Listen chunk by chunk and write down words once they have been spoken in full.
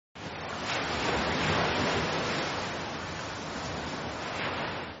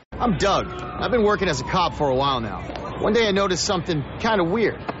I'm Doug. I've been working as a cop for a while now. One day I noticed something kind of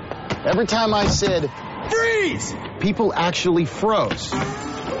weird. Every time I said, freeze, people actually froze.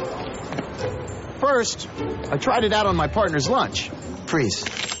 First, I tried it out on my partner's lunch. Freeze.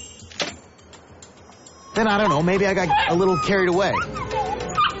 Then, I don't know, maybe I got a little carried away.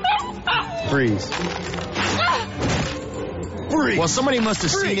 Freeze. Freeze. Well, somebody must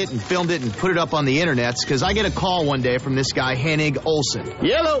have seen it and filmed it and put it up on the internets, because I get a call one day from this guy, Hennig Olsen.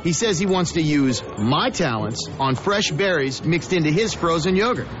 Yellow. He says he wants to use my talents on fresh berries mixed into his frozen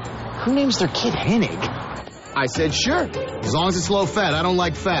yogurt. Who names their kid Hennig? I said, sure, as long as it's low fat. I don't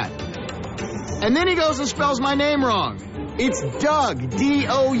like fat. And then he goes and spells my name wrong. It's Doug,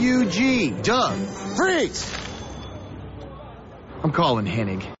 D-O-U-G, Doug. Freeze! I'm calling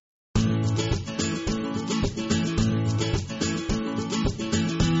Hennig.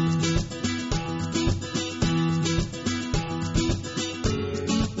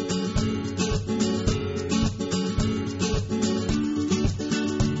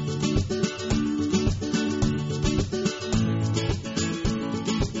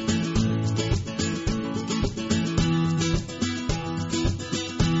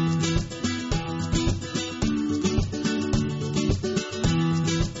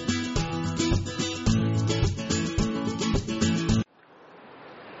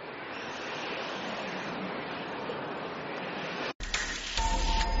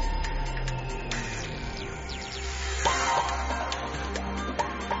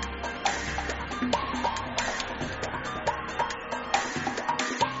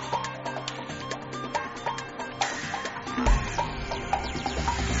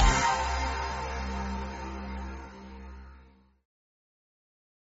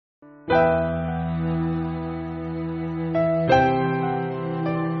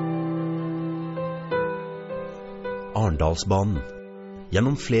 Arendalsbanen.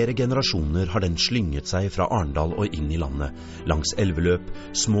 Gjennom flere generasjoner har den slynget seg fra Arendal og inn i landet, langs elveløp,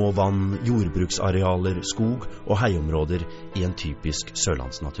 små vann, jordbruksarealer, skog og heiområder i en typisk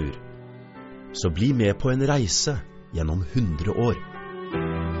sørlandsnatur. Så bli med på en reise gjennom 100 år.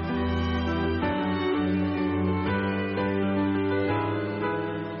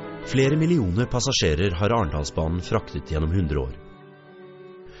 Flere millioner passasjerer har Arendalsbanen fraktet gjennom 100 år.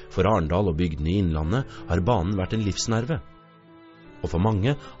 For Arendal og bygdene i innlandet har banen vært en livsnerve. Og for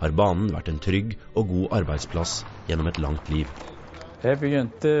mange har banen vært en trygg og god arbeidsplass gjennom et langt liv. Jeg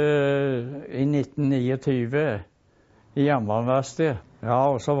begynte i 1929 i jernbaneverksted. Ja,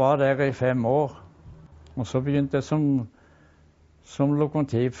 og så var jeg der i 5 år. Og så begynte jeg som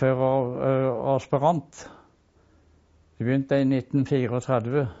lokomotivfører og aspirant. Jeg begynte i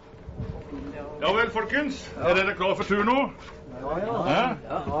 1934. Ja vel, folkens. Er dere klar for tur nå? Ja.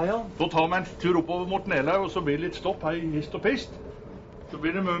 Så tar vi en tur oppover mot Nelau, og så blir det litt stopp her i hist og pist. Så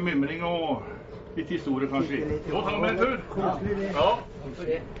blir det mye mimring og litt historie, kanskje. Så tar vi en tur. Ja.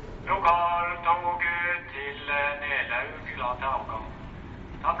 Lokaltoget til Nelau klar til avgang.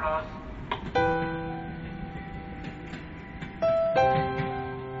 Ta plass.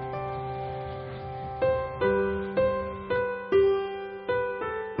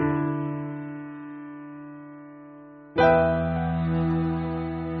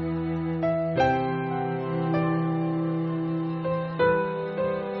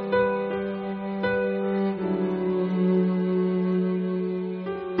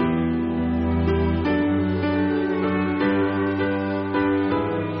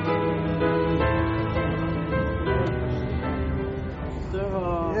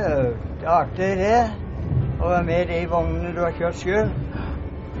 Det er det, å være med i de vognene du har kjørt selv.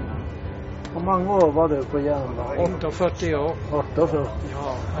 Hvor mange år var du på jernbanen? 48 år. 48?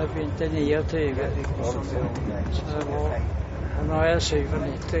 Ja, jeg begynte 29. Og nå er jeg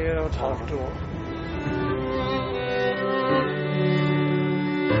 97,5 år.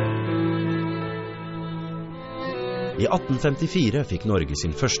 I 1854 fikk Norge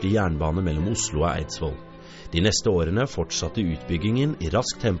sin første jernbane mellom Oslo og Eidsvoll. De neste årene fortsatte utbyggingen i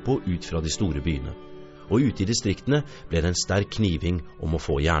rask tempo ut fra de store byene. Og ute i distriktene ble det en sterk kniving om å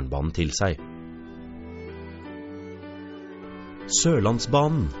få jernbanen til seg.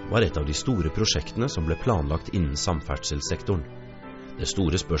 Sørlandsbanen var et av de store prosjektene som ble planlagt innen samferdselssektoren. Det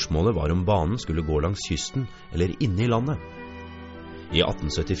store spørsmålet var om banen skulle gå langs kysten eller inne i landet. I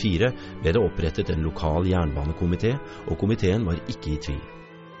 1874 ble det opprettet en lokal jernbanekomité, og komiteen var ikke i tvil.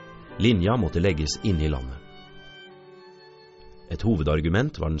 Linja måtte legges inne i landet. Et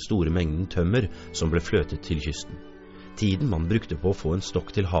hovedargument var den store mengden tømmer som ble fløtet til kysten. Tiden man brukte på å få en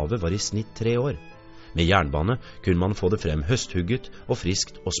stokk til havet var i snitt 3 år. Med jernbane kunne man få det frem høsthugget og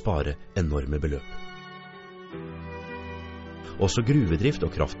friskt og spare enorme beløp. Også gruvedrift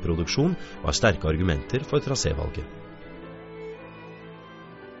og kraftproduksjon var sterke argumenter for trasévalget.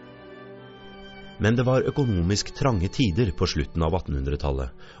 Men det var økonomisk trange tider på slutten av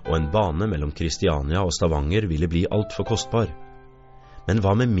 1800-tallet, og en bane mellom Kristiania og Stavanger ville bli alt for kostbar. Men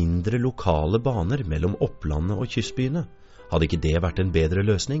hva med mindre lokale baner mellom Opplandet og kystbyene? Hadde ikke det vært en bedre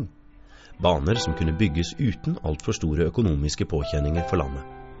løsning? Baner som kunne bygges uten alt for store økonomiske påkjenninger for landet.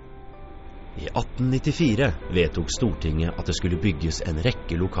 I 1894 vedtok Stortinget at det skulle bygges en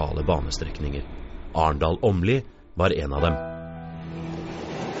rekke lokale banestrekninger. Arendal-Åmli var en av dem.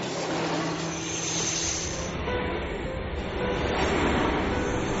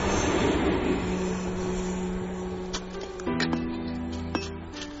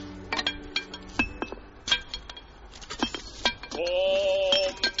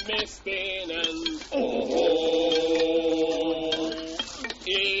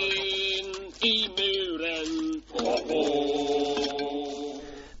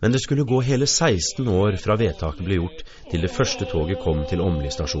 Men det skulle gå hele 16 år fra vedtaket ble gjort til det første toget kom til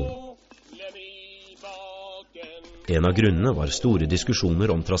Åmli stasjon. En av grunnene var store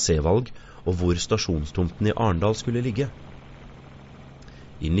diskusjoner om trasévalg og hvor stasjonstomten i Arendal skulle ligge.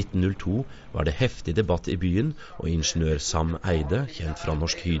 I 1902 var det heftig debatt i byen, og ingeniør Sam Eide, kjent fra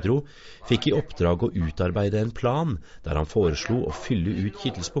Norsk Hydro, fikk i oppdrag å utarbeide en plan der han foreslo å fylle ut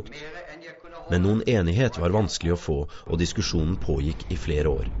Kittelsbukt. Men noen enighet var vanskelig å få, og diskusjonen pågikk i flere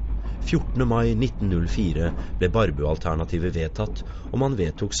år. 14. mai 1904 ble Barbu-alternativet vedtatt, og man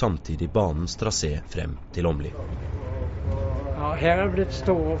vedtok samtidig banens trasé frem til Åmli. Ja, her er blitt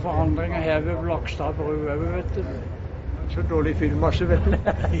store forandringer her ved Blakstad bru, vet du. Så dårlig filmmasse, vet du.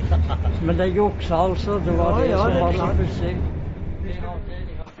 Men det juksa altså, det var det som var så pussig.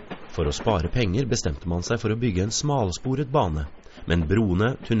 For å spare penger bestemte man seg for å bygge en smalsporet bane, men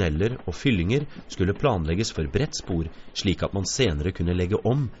broene, tunneler og fyllinger skulle planlegges for bredt spor, slik at man senere kunne legge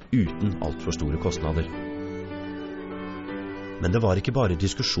om uten alt for store kostnader. Men det var ikke bare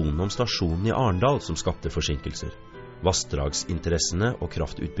diskusjonen om stasjonen i Arendal som skapte forsinkelser. Vassdragsinteressene og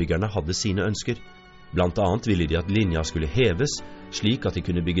kraftutbyggerne hadde sine ønsker. Blant annet ville de at linja skulle heves, slik at de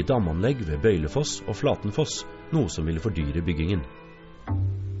kunne bygge damanlegg ved Bøylefoss og Flatenfoss, noe som ville fordyre byggingen.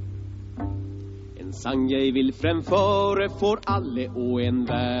 En sang jeg vil fremføre for alle og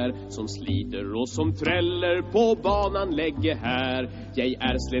enhver, som sliter og som treller på bananlegget her. Jeg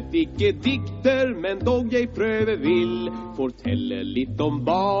er slett ikke dikter, men dog jeg prøver vil fortelle litt om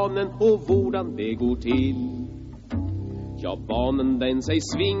banen og hvordan det går til. Ja, banen den seg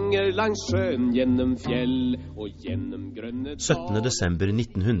svinger langs sjøen gjennom fjell og gjennom grønne 17. desember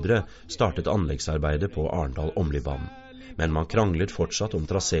 1900 startet anleggsarbeidet på Arendal-Åmli-banen. Men man kranglet fortsatt om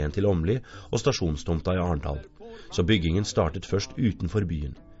traseen til Åmli og stasjonstomta i Arendal, så byggingen startet først utenfor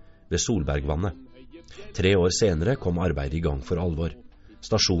byen, ved Solbergvannet. 3 år senere kom arbeidet i gang for alvor.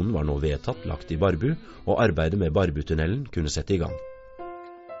 Stasjonen var nå vedtatt lagt i Barbu, og arbeidet med Barbutunnelen kunne sette i gang.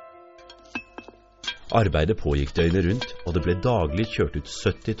 Arbeidet pågikk døgnet rundt, og det ble daglig kjørt ut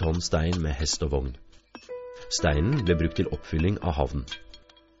 70 tonn stein med hest og vogn. Steinen ble brukt til oppfylling av havnen.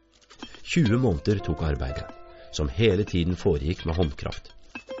 20 måneder tok arbeidet, som hele tiden foregikk med håndkraft.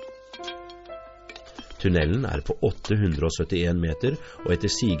 Tunnelen er på 871 meter, og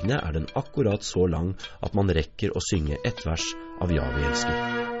etter sigende er den akkurat så lang at man rekker å synge ett vers av Ja, vi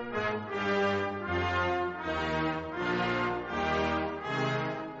elsker.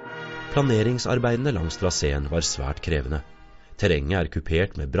 Planeringsarbeidene langs traseen var svært krevende. Terrenget er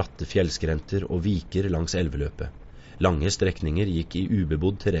kupert med bratte fjellskrenter og viker langs elveløpet. Lange strekninger gikk i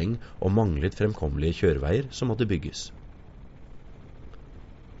ubebodd terreng og manglet fremkommelige kjøreveier som måtte bygges.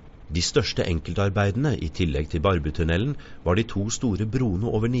 De største enkeltarbeidene i tillegg til Barbutunnelen var de 2 store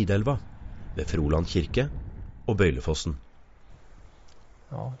broene over Nidelva, ved Froland kirke og Bøylefossen.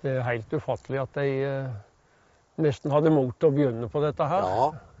 Ja, det er helt ufattelig at de nesten hadde mot å begynne på dette her.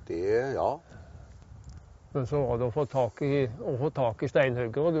 Ja. Ja. Men så var det å få tak i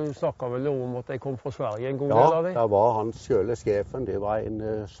steinhuggere. Du snakket vel om at de kom fra Sverige en god del av dem? Ja, det var han selv sjefen. Det var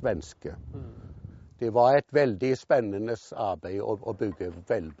en svenske. Det var et veldig spennende arbeid å bygge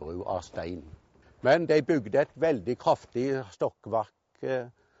velbru av stein. Men de bygde et veldig kraftig stokkverk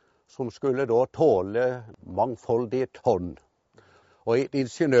som skulle da tåle mangfoldige tonn. Og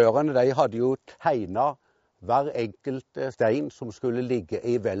ingeniørene de hadde jo tegnet hver enkelt stein som skulle ligge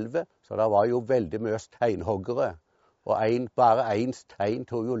i hvelvet, så det var jo veldig mye steinhoggere. Og bare en stein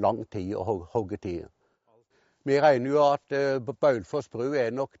tog jo lang tid å hogge til. Vi regner jo at Bøylefoss bru er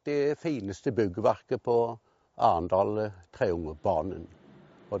nok det fineste byggverket på Arendal-Treungerbanen.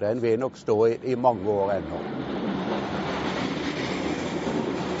 Og den vil nok stå i mange år ennå.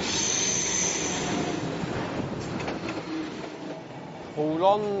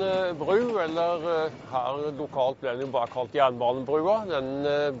 Froland bru, eller her lokalt ble den jo bare kalt Jernbanebrua. Den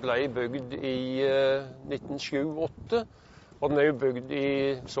ble bygd i 1907-8, og den jo bygd i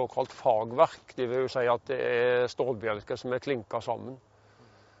såkalt fagverk. Det vil jo si at det stålbjelker som klinket sammen.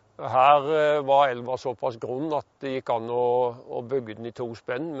 Her var elva såpass grunn at det gikk an å bygge den i 2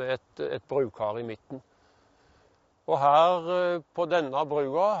 spenn med et brukar i midten. Og her på denne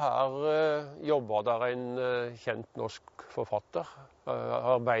brua, her jobbet der en kjent norsk forfatter. En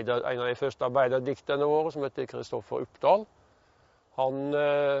av de første arbeiderdikterne våre, som heter Kristoffer Uppdal. Han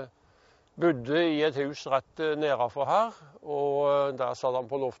bodde i et hus rett nedenfor her, og der satt han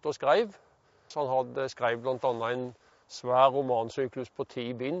på loftet og skrev. Så han hadde skrevet blant annet en svær romansyklus på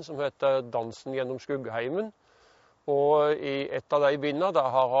 10 bind som heter Dansen gjennom Skuggeheimen. Og i et av de bindene der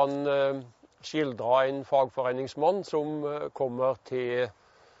har han skildret en fagforeningsmann som kommer til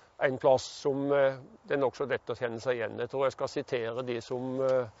en plass som det nok så lett å kjenne seg igjen. Jeg tror jeg skal sitere de som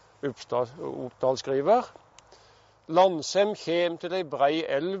Uppdal skriver. Landsem kjem til ei brei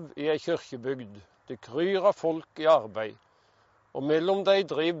elv i ei kyrkjebygd. Det kryr av folk i arbeid. Og mellom de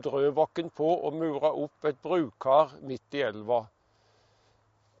driv drøvakken på og murer opp et brukar midt i elva.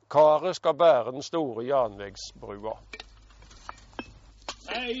 Karet skal bære den store jernvegsbrua.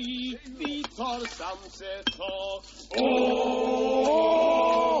 Hei, vi tar samset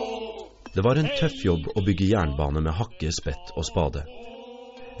Det var en tøff jobb å bygge jernbane med hakke, spett og spade.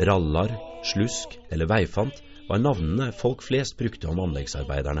 Rallar, slusk eller veifant var navnene folk flest brukte om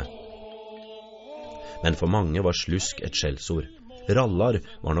anleggsarbeiderne. Men for mange var slusk et skjellsord. Rallar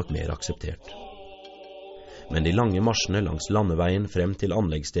var nok mer akseptert. Men de lange marsjene langs landeveien frem til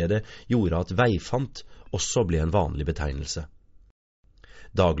anleggsstedet gjorde at veifant også ble en vanlig betegnelse.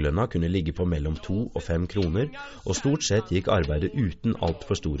 Daglønna kunne ligge på mellom 2 og 5 kroner, og stort sett gikk arbeidet uten alt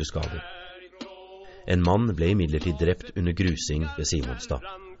for store skader. En mann ble imidlertid drept under grusing ved Simonstad.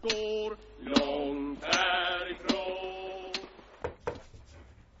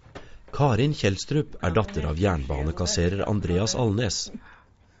 Karin Kjeldstrup er datter av jernbanekasserer Andreas Alnes.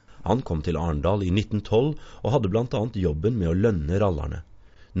 Han kom til Arendal i 1912 og hadde blant annet jobben med å lønne rallerne.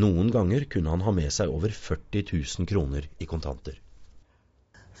 Noen ganger kunne han ha med seg over 40 000 kroner i kontanter.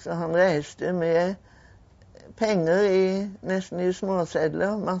 Så han reiste med penger nesten i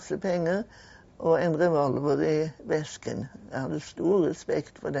småsedler, masse penger, og en revolver i vesken. Jeg hadde stor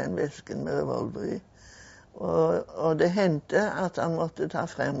respekt for den vesken med revolver i. Og det hendte at han måtte ta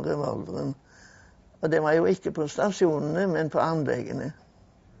frem revolveren. Og det var jo ikke på stasjonene, men på anleggene.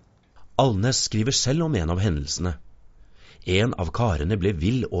 Alnes skriver selv om en av hendelsene. En av karene ble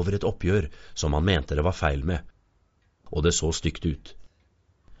vill over et oppgjør som han mente det var feil med. Og det så stygt ut.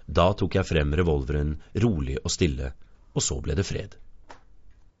 Da tok jeg frem revolveren, rolig og stille, og så ble det fred.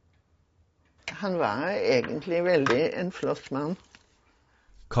 Han var egentlig veldig en flott mann.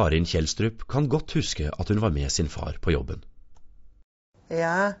 Karin Kjeldstrup kan godt huske at hun var med sin far på jobben.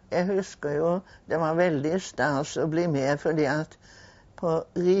 Ja, jeg husker jo, det var veldig stas å bli med, fordi at på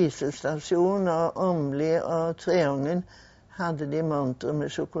Risestasjon og Åmli og Treungen hadde de monter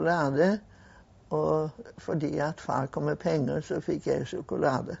med sjokolade, og fordi at far kom med penger, så fikk jeg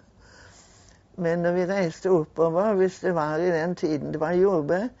sjokolade. Men når vi reiste oppover, hvis det var i den tiden det var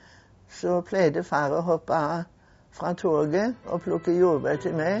jordbær, så pleide far å hoppe av fra toget og plukke jordbær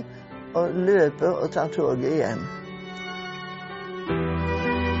til meg, og løpe og ta toget hjem.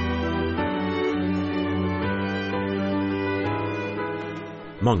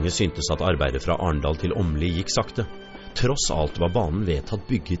 Mange syntes at arbeidet fra Arendal til Åmli gikk sakte. Tross alt var banen vedtatt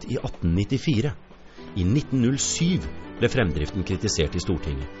bygget i 1894. I 1907 ble fremdriften kritisert i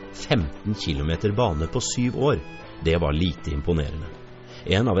Stortinget. 15 kilometer bane på 7 år. Det var lite imponerende.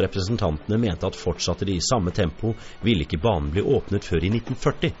 En av representantene mente at fortsatte de i samme tempo, ville ikke banen bli åpnet før i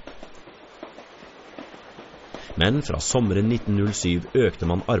 1940. Men fra sommeren 1907 økte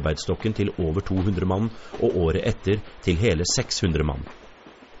man arbeidsstokken til over 200 mann, og året etter til hele 600 mann.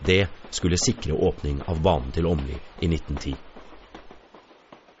 Det skulle sikre åpning av banen til Åmli i 1910.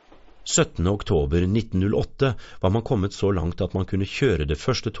 17. oktober 1908 var man kommet så langt at man kunne kjøre det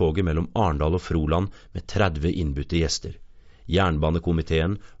første toget mellom Arendal og Froland med 30 innbytte gjester.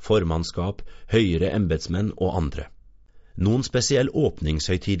 Jernbanekomiteen, formannskap, høyere embetsmenn og andre. Noen spesiell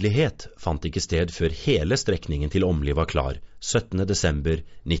åpningshøytidelighet fant ikke sted før hele strekningen til Åmli var klar, 17. desember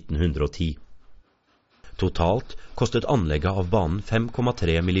 1910. Totalt kostet anlegget av banen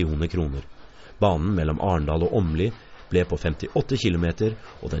 5,3 millioner kroner. Banen mellom Arendal og Åmli ble på 58 kilometer,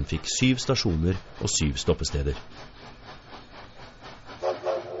 og den fikk 7 stasjoner og 7 stoppesteder.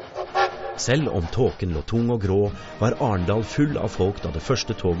 Selv om tåken lå tung og grå, var Arendal full av folk da det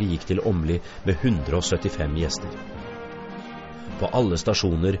første toget gikk til Åmli med 175 gjester. På alle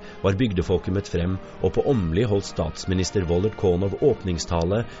stasjoner var bygdefolket møtt frem, og på Åmli holdt statsminister Wollert Konow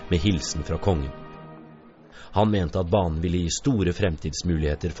åpningstale med hilsen fra kongen. Han mente at banen ville gi store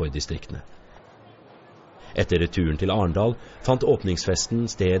fremtidsmuligheter for distriktene. Etter returen til Arendal fant åpningsfesten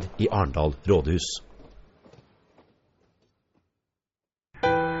sted i Arendal rådhus.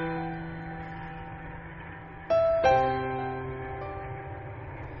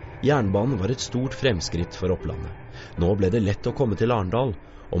 Jernbanen var et stort fremskritt for Opplandet. Nå ble det lett å komme til Arendal,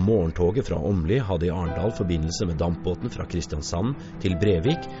 og morgentoget fra Åmli hadde i Arendal forbindelse med dampbåten fra Kristiansand til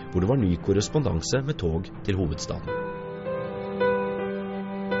Brevik, hvor det var ny korrespondanse med tog til hovedstaden.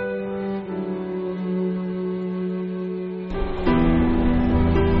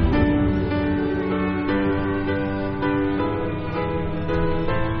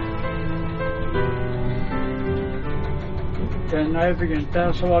 Når jeg begynte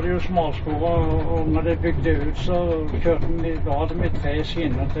her, så var det jo smalspor, og når de bygde ut, så var det med 3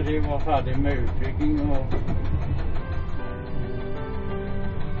 skinner til de var ferdige med utbygging.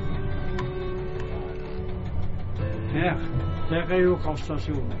 Her er jo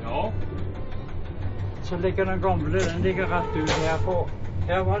kraftstasjonen. Ja. Så ligger den gamle, den ligger rett ut herpå.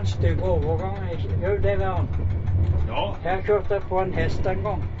 Her var en stygg overgang. Jo, det var den. Ja. Her kjørte jeg på en hest en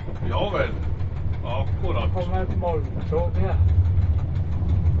gang. Ja vel. Akkurat. Det kom et molntog her.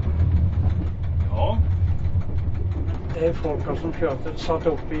 Ja. Det er folka som kjørte, satt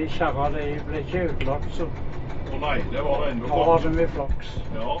opp i kjerra, de ble ikke utlagt, så... Å nei, det var det enda flaks. Da var det med flaks.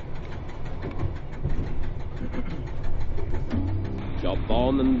 Ja. Ja,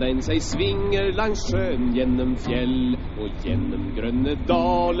 banen den seg svinger langs sjøen gjennom fjell, og gjennom grønne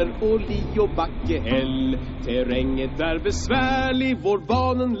daler og li og bakkehell. Terrenget er besværlig, hvor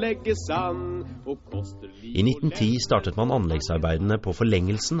banen legges an. I 1910 startet man anleggsarbeidene på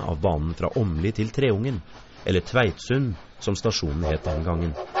forlengelsen av banen fra Åmli til Treungen, eller Tveitsund, som stasjonen het den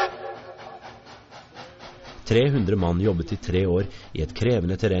gangen. 300 mann jobbet i 3 år i et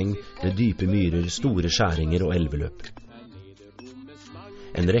krevende terreng med dype myrer, store skjæringer og elveløp.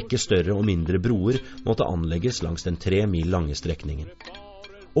 En rekke større og mindre broer måtte anlegges langs den 3 mil lange strekningen.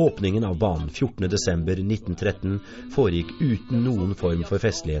 Åpningen av banen 14. desember 1913 foregikk uten noen form for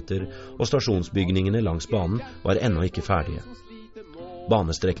festligheter, og stasjonsbygningene langs banen var ennå ikke ferdige.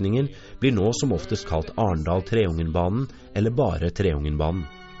 Banestrekningen blir nå som oftest kalt Arendal-Treungenbanen, eller bare Treungenbanen.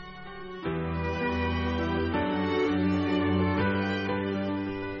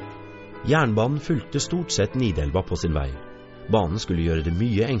 Jernbanen fulgte stort sett Nidelva på sin vei. Banen skulle gjøre det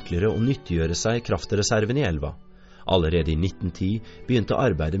mye enklere å nyttiggjøre seg kraftreserven i elva. Allerede i 1910 begynte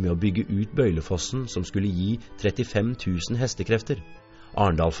arbeidet med å bygge ut Bøylefossen, som skulle gi 35 000 hestekrefter.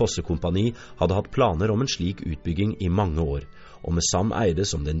 Arendal Fossekompani hadde hatt planer om en slik utbygging i mange år, og med Sam Eide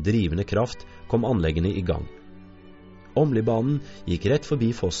som den drivende kraft kom anleggene i gang. Åmlibanen gikk rett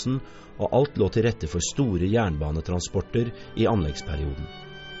forbi fossen, og alt lå til rette for store jernbanetransporter i anleggsperioden.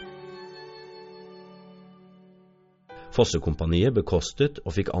 Fossekompaniet bekostet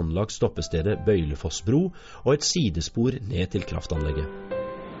og fikk anlagt stoppestedet Bøylefossbro og et sidespor ned til kraftanlegget.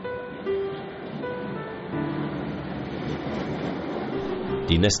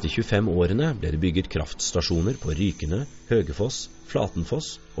 De neste 25 årene ble det bygget kraftstasjoner på Rykene, Høgefoss,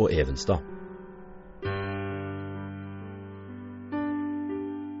 Flatenfoss og Evenstad.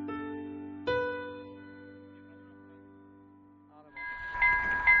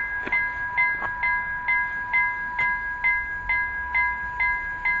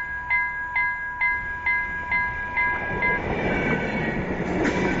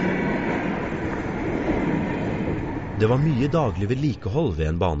 Det var mye daglig vedlikehold ved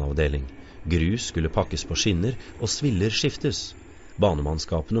en baneavdeling. Grus skulle pakkes på skinner, og sviller skiftes.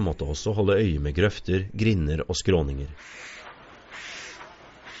 Banemannskapene måtte også holde øye med grøfter, grinder og skråninger.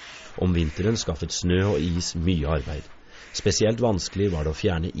 Om vinteren skaffet snø og is mye arbeid. Spesielt vanskelig var det å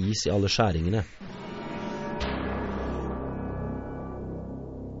fjerne is i alle skjæringene.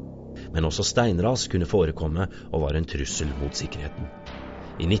 Men også steinras kunne forekomme og var en trussel mot sikkerheten.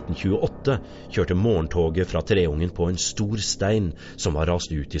 I 1928 kjørte morgentoget fra Treungen på en stor stein som var rast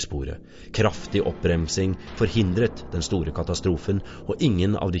ut i sporet. Kraftig oppbremsing forhindret den store katastrofen, og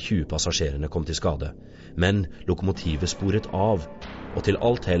ingen av de 20 passasjerene kom til skade. Men lokomotivet sporet av, og til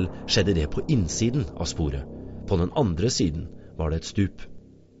alt hell skjedde det på innsiden av sporet. På den andre siden var det et stup.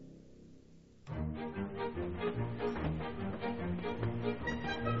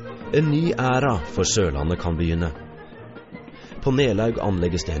 En ny æra for Sørlandet kan begynne. På Nelaug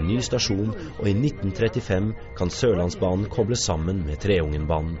anlegges det en ny stasjon, og i 1935 kan Sørlandsbanen kobles sammen med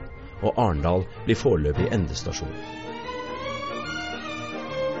Treungenbanen, og Arendal blir foreløpig endestasjon.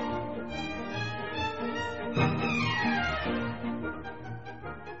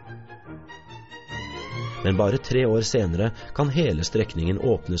 men bare 3 år senere kan hele strekningen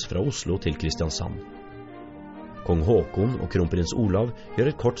åpnes fra Oslo til Kristiansand. Kong Håkon og kronprins Olav gjør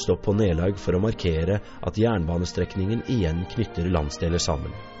et kort stopp på Nelaug for å markere at jernbanestrekningen igjen knytter landsdeler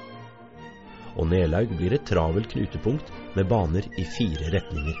sammen. Og Nelaug blir et travelt knutepunkt med baner i 4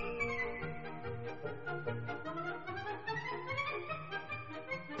 retninger.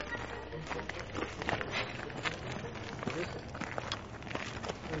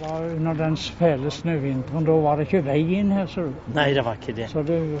 Det var under den fæle snøvinteren, da var det ikke vei inn her, så Nei, det var ikke det. Så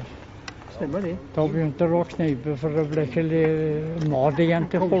det stemmer det. Da begynte det å knipe, for det ble ikke mat igjen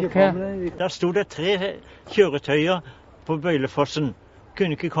til folk her. Da stod det 3 kjøretøyer på Bøylefossen,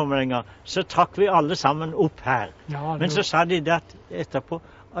 kunne ikke komme lenger. Så trakk vi alle sammen opp her. Ja, men så sa de det etterpå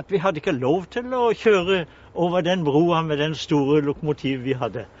at vi hadde ikke lov til å kjøre over den broa med den store lokomotiv vi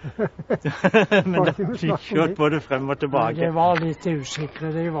hadde. Men da vi kjørte både frem og tilbake. Det var litt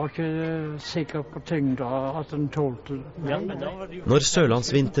usikre. De var ikke sikre på tyngda at den tålte det. Ja, Når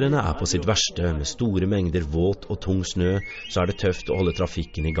sørlandsvintrene er på sitt verste med store mengder våt og tung snø, så er det tøft å holde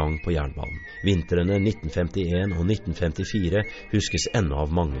trafikken i gang på jernbanen. Vintrene 1951 og 1954 huskes ennå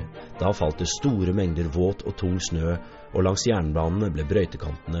av mange. Da falt det store mengder våt og tung snø, og langs jernbanene ble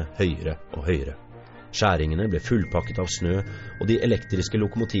brøytekantene høyere og høyere. Skjæringene ble fullpakket av snø, og de elektriske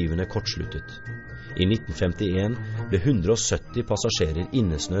lokomotivene kortsluttet. I 1951 ble 170 passasjerer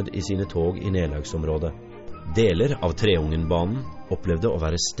innesnødd i sine tog i Nelaugsområdet. Deler av Treungenbanen opplevde å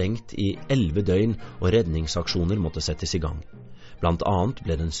være stengt i 11 døgn, og redningsaksjoner måtte settes i gang. Blant annet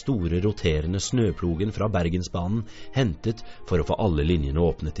ble den store roterende snøplogen fra Bergensbanen hentet for å få alle linjene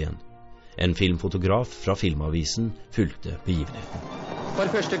åpnet igjen. En filmfotograf fra Filmavisen fulgte begivenheten.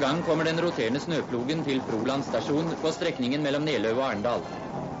 For første gang kommer den roterende snøplogen til Froland stasjon på strekningen mellom Nelaug og Arendal.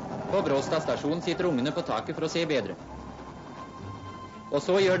 På Bråstad stasjon sitter ungene på taket for å se bedre. Og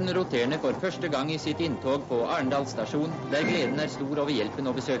så gjør den roterende for første gang i sitt inntog på Arendal stasjon, der gleden er stor over hjelpen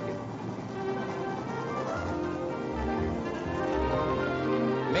å besøke.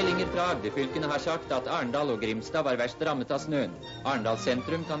 Meldinger fra Agderfylkene har sagt at Arendal og Grimstad var verst rammet av snøen. Arendal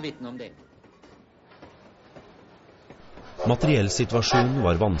sentrum kan vitne om det. Materiellsituasjonen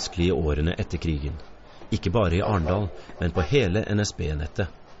var vanskelig i årene etter krigen. Ikke bare i Arendal, men på hele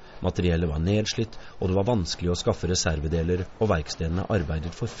NSB-nettet. Materiellet var nedslitt, og det var vanskelig å skaffe reservedeler, og verkstedene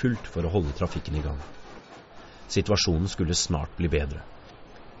arbeidet for fullt for å holde trafikken i gang. Situasjonen skulle snart bli bedre.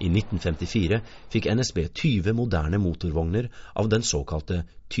 I 1954 fikk NSB 20 moderne motorvogner av den såkalte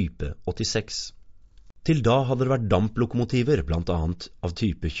type 86. Til da hadde det vært damplokomotiver, blant annet av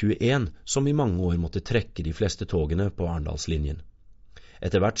type 21, som i mange år måtte trekke de fleste togene på Arendalslinjen.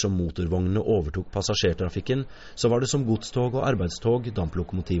 Etter hvert som motorvognene overtok passasjertrafikken, så var det som godstog og arbeidstog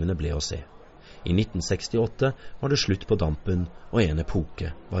damplokomotivene ble å se. I 1968 var det slutt på dampen, og en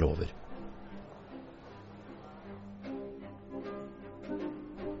epoke var over.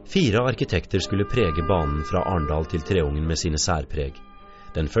 4 arkitekter skulle prege banen fra Arendal til Treungen med sine særpreg.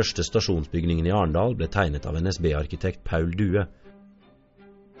 Den første stasjonsbygningen i Arendal ble tegnet av NSB-arkitekt Paul Due.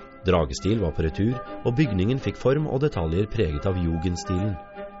 Dragestil var på retur, og bygningen fikk form og detaljer preget av jugendstilen.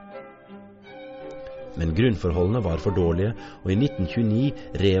 Men grunnforholdene var for dårlige, og i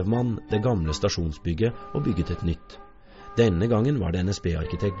 1929 rev man det gamle stasjonsbygget og bygget et nytt. Denne gangen var det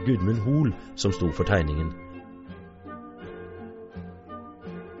NSB-arkitekt Gudmund Hoel som sto for tegningen.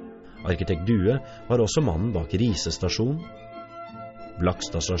 Arkitekt Due var også mannen bak Riise stasjon,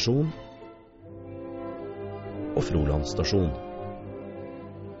 Blakstad stasjon og Froland stasjon.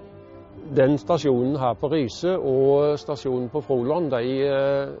 Den stasjonen her på Riise og stasjonen på Froland, de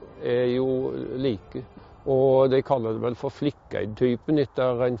er jo like. Og de kaller det vel for Flikkeid-typen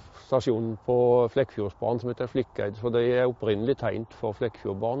etter en stasjon på Flekkfjordsbanen som heter Flikkeid. Så de er opprinnelig tegnet for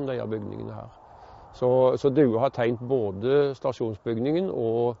Flekkfjordbanen, de her bygningene her. Så Due har tegnet både stasjonsbygningen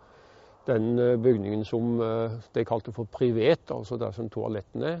og den bygningen som de kalte for privet, altså der som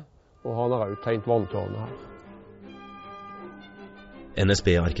toalettene er, og han har også tegnet vanntårnet her.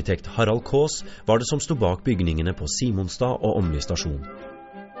 NSB-arkitekt Harald Kaas var det som stod bak bygningene på Simonstad og Åmli stasjon.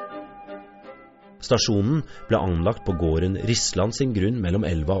 Stasjonen ble anlagt på gården Rissland sin grunn mellom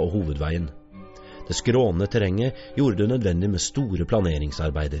elva og hovedveien. Det skrånende terrenget gjorde det nødvendig med store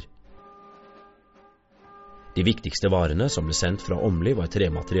planeringsarbeider. De viktigste varene som ble sendt fra Åmli var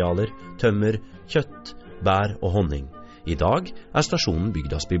trematerialer, tømmer, kjøtt, bær og honning. I dag er stasjonen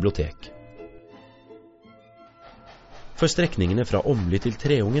bygdas bibliotek. For strekningene fra Åmli til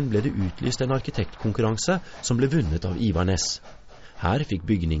Treungen ble det utlyst en arkitektkonkurranse som ble vunnet av Ivar Næss. Her fikk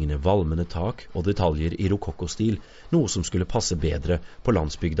bygningene valmende tak og detaljer i rokokkostil, noe som skulle passe bedre på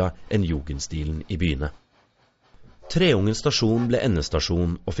landsbygda enn jugendstilen i byene. Treungen stasjon ble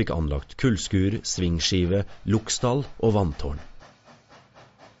endestasjon og fikk anlagt kullskur, svingskive, lukkstall og vanntårn.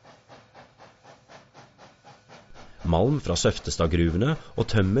 Malm fra Søftestadgruvene og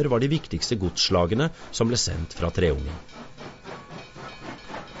tømmer var de viktigste godsslagene som ble sendt fra Treungen.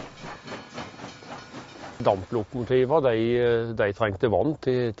 Damplokomotiver, de trengte vann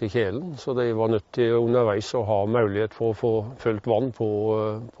til kjelen, så de var nødt til underveis å ha mulighet for å få fylt vann på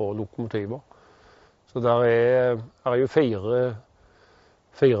lokomotiver. Så der er jo fire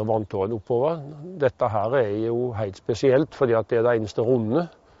vanntårn oppover. Dette her er jo helt spesielt, fordi at det er det eneste runde.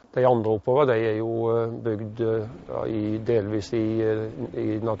 De andre oppover, de er jo bygd delvis i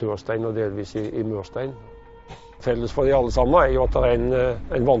naturstein og delvis i murstein. Felles for de alle sammen er jo at det er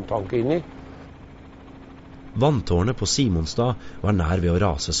en vanntank inni. Vanntårnet på Simonstad var nær ved å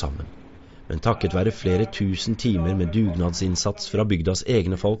rase sammen. Men takket være flere tusen timer med dugnadsinnsats fra bygdas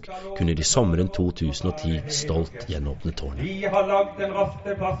egne folk, kunne de sommeren 2010 stolt gjenåpne tårnet. Vi har lagt en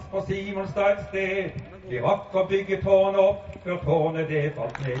rasteplass på Simonstad et sted. Vi rakk å bygge tårnet opp før tårnet det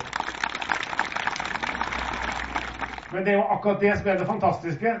falt ned. Men det er jo akkurat det som er det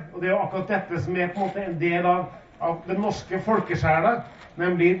fantastiske, og det er jo akkurat dette som er på en måte en del av det norske folkesjæla,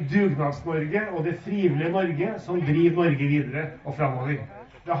 nemlig Dugnads-Norge og det frivillige Norge som driver Norge videre og fremover.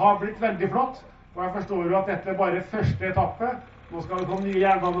 Det har blitt veldig flott, og jeg forstår jo at dette er bare første etappe. Nå skal det komme nye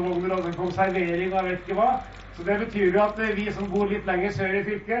jernbanevogner, og det kommer servering, og jeg vet ikke hva. Så det betyr jo at vi som bor litt lenger sør i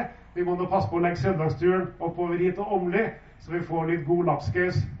fylket, vi må nå passe på å legge søndagsturen oppover hit og Åmli, så vi får litt god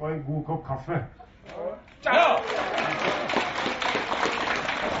lapskaus og en god kopp kaffe. Ja!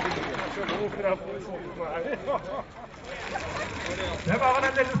 Det er bare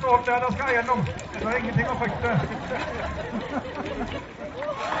den lille stråk der skal gjennom. Det er ingenting å frykte.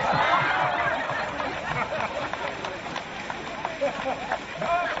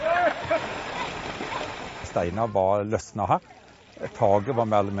 Steiner var løsnet her. Taget var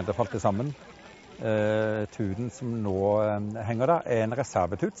mer eller mindre falt sammen. Tuden som nå henger der er en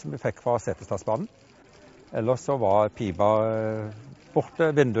reservetut som vi fikk fra Setesdalsbanen. Ellers så var pipa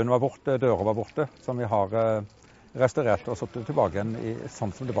borte, vinduene var borte, døra var borte, som vi har restaurert og satt tilbake igjen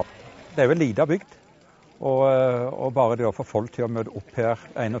sånn som det var. Det er jo en liten bygd, og bare det å få folk til å møte opp her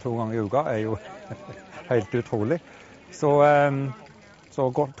 1 og 2 ganger i uka er jo helt utrolig. Så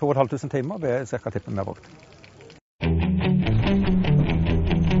 2500 timer vil cirka tippen vi har brukt.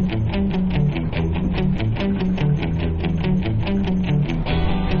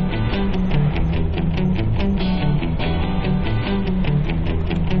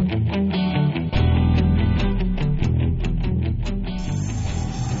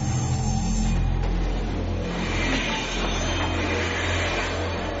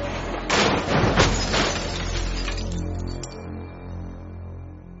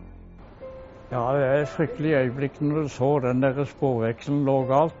 Ja, det er et fryktelig øyeblikk når du så den der sporvekselen lå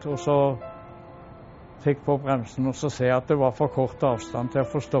galt, og så fikk på bremsen og så se at det var for kort avstand til å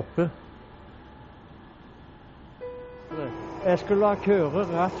få stoppe. Jeg skulle kjøre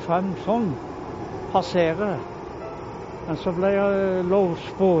rett frem sånn, passere, men så lå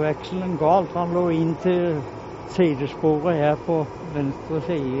sporvekselen galt. Han lå inn til sidesporet her på venstre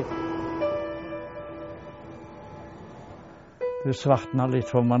side. Det svartna litt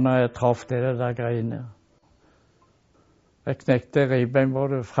for meg når jeg traff det der greiene. Jeg knekte ribbein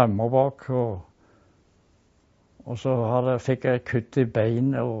både frem og bak, og så fikk jeg kutt i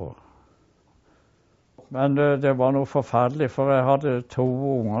beinet. Men det var noe forferdelig, for jeg hadde 2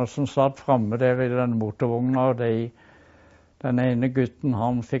 unger som satt fremme der i den motorvogna, og den ene gutten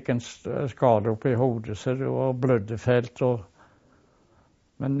han fikk en skade opp i hodet, så det var blødde fælt.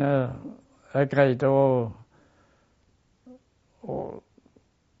 Men jeg greide å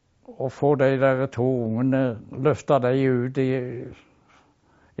få de der 2 ungene, løfta de ut i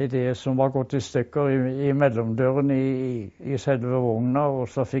det som var gått i stykker i mellomdøren i selve vogna, og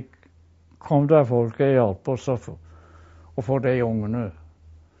så kom der folk og hjalp oss å få de ungene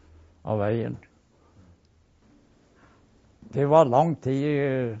av veien. Det var lang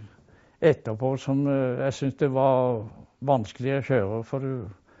tid etterpå som jeg syntes det var vanskelig å kjøre, for du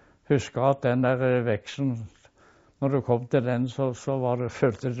husker at den der vekselen, når du kom til den, så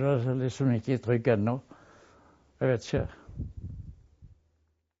følte du deg liksom ikke trygg ennå. Jeg vet ikke.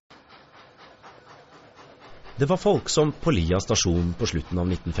 Det var folk som på Lia stasjon på slutten av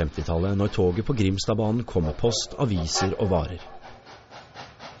 1950-tallet, når toget på Grimstadbanen kom med post, aviser og varer.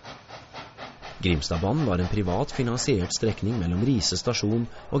 Grimstadbanen var en privat finansiert strekning mellom Rise stasjon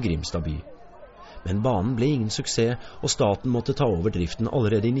og Grimstad by. Men banen ble ingen suksess, og staten måtte ta over driften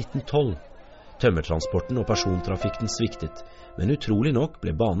allerede i 1912. Tømmertransporten og persontrafikken sviktet, men utrolig nok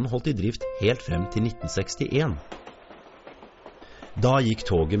ble banen holdt i drift helt frem til 1961. Da gikk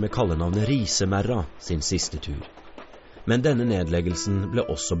toget med kallenavnet Risemerra sin siste tur. Men denne nedleggelsen ble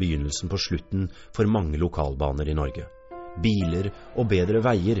også begynnelsen på slutten for mange lokalbaner i Norge. Biler og bedre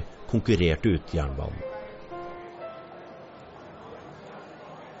veier konkurrerte ut jernbanen.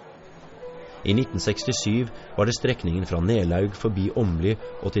 I 1967 var det strekningen fra Nelaug forbi Åmli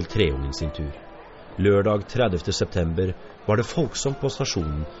og til Treungen sin tur. Lørdag 30. september var det folksomt på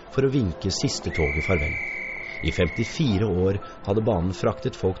stasjonen for å vinke siste toget farvel. I 54 år hadde banen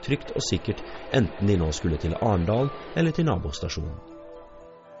fraktet folk trygt og sikkert, enten de nå skulle til Arendal eller til nabostasjonen.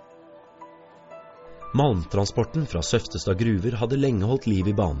 Malmtransporten fra Søftestad gruver hadde lenge holdt liv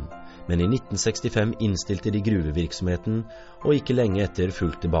i banen, men i 1965 innstilte de gruvevirksomheten, og ikke lenge etter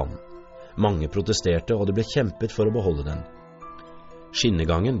fulgte banen. Mange protesterte, og det ble kjempet for å beholde den.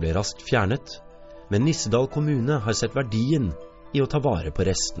 Skinnegangen ble raskt fjernet, men Nissedal kommune har sett verdien i å ta vare på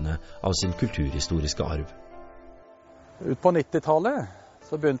restene av sin kulturhistoriske arv. Ut på 90-tallet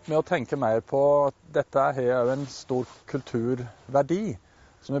så begynte vi å tenke mer på at dette er en stor kulturverdi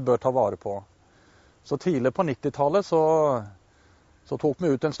som vi bør ta vare på. Så tidlig på 90-tallet så tok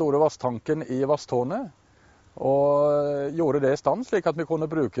vi ut den store vasstanken i Vasstårnet og gjorde det i stand slik at vi kunne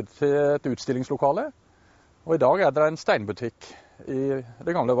bruke det til et utstillingslokale. Og i dag er det en steinbutikk i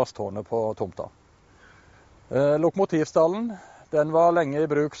det gamle Vasstårnet på tomta. Lokomotivstallen, den var lenge i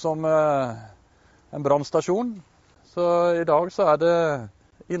bruk som en brannstasjon. Så i dag så er det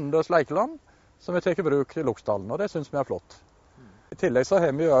innendørs leikeland som vi tar i bruk i Loksdalen, og det synes vi er flott. I tillegg så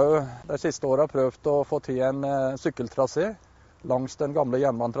har vi jo de siste årene prøvd å få til en sykkeltrasé langs den gamle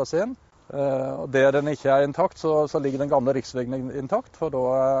jernbanetraseen. Og der den ikke er intakt, så ligger den gamle riksveien intakt, for da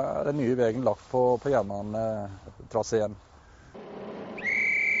er den nye veien lagt på jernbanetraseen.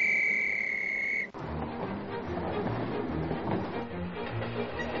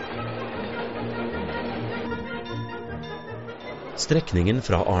 Strekningen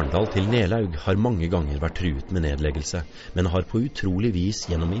fra Arendal til Nelaug har mange ganger vært truet med nedleggelse, men har på utrolig vis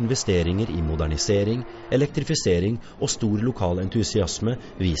gjennom investeringer i modernisering, elektrifisering og stor lokal entusiasme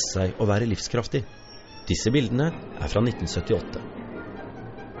vist seg å være livskraftig. Disse bildene er fra 1978.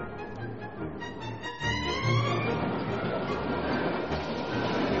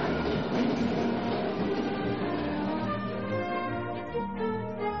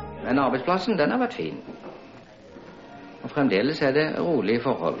 Men arbeidsplassen, den har vært fin. Og fremdeles er det rolige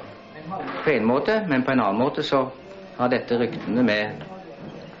forhold. På en måte, men på en annen måte så har dette ryktene med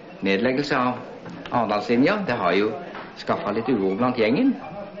nedleggelse av Arendalslinja, det har jo skaffet litt uro blant gjengen.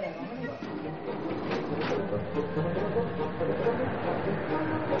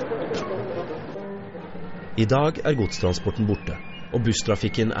 I dag er godstransporten borte, og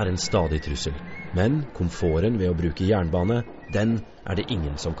busstrafikken er en stadig trussel. Men komforten ved å bruke jernbane, den er det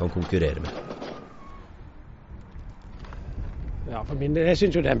ingen som kan konkurrere med. Ja, for min del, jeg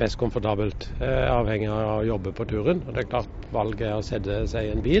synes jo det er mest komfortabelt, avhengig av å jobbe på turen. Og det er klart valget er å sette seg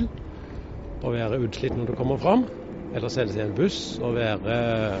i en bil og være utslitt når du kommer fram, eller sette seg i en buss og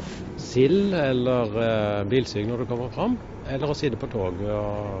være sild eller bilsyk når du kommer fram, eller å sitte på toget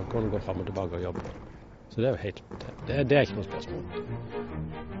og kunne gå fram og tilbake og jobbe. Så det er jo helt, det er ikke noe spørsmål.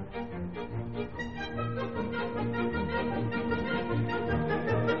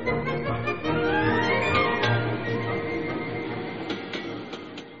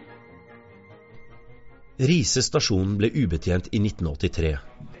 Rise stasjon ble ubetjent i 1983.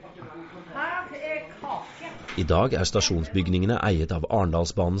 I dag er stasjonsbygningene eiet av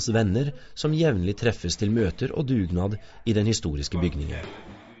Arendalsbanens venner, som jevnlig treffes til møter og dugnad i den historiske bygningen.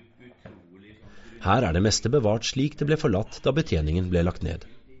 Her er det meste bevart slik det ble forlatt da betjeningen ble lagt ned.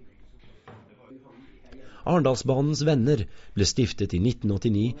 Arendalsbanens venner ble stiftet i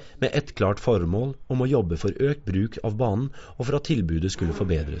 1989 med ett klart formål om å jobbe for økt bruk av banen og for at tilbudet skulle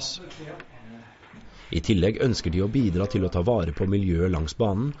forbedres. I tillegg ønsker de å bidra til å ta vare på miljøet langs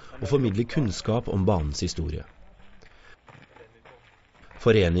banen og formidle kunnskap om banens historie.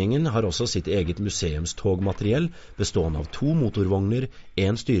 Foreningen har også sitt eget museumstogmateriell bestående av 2 motorvogner,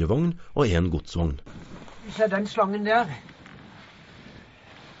 1 styrevogn og 1 godsvogn. Se den slangen der.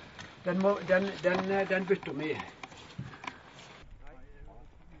 Den bytter vi.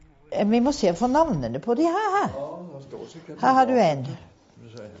 Vi må se for navnene på de her. Her har du en.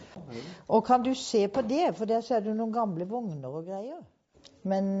 Og kan du se på det, for der ser du noen gamle vogner og greier.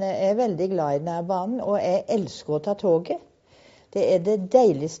 Men jeg er veldig glad i denne banen, og jeg elsker å ta toget. Det er det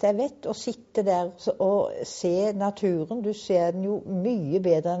deiligste jeg vet, å sitte der og se naturen. Du ser den jo mye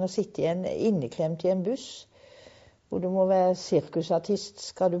bedre enn å sitte inneklemt i en buss, hvor du må være sirkusartist.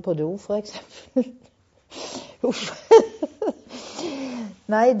 Skal du på do, for eksempel?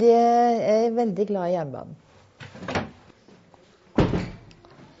 Nei, jeg er veldig glad i jernbanen.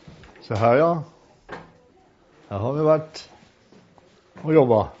 Se her, ja. Her har vi vært og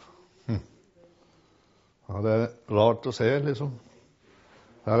jobbet. Ja, det er rart å se, liksom.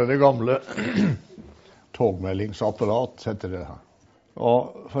 Her er det gamle togmeldingsapparat, heter det her.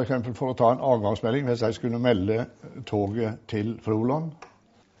 Og for eksempel for å ta en avgangsmelding, hvis jeg skulle melde toget til Froland,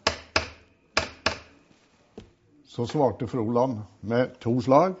 så svarte Froland med 2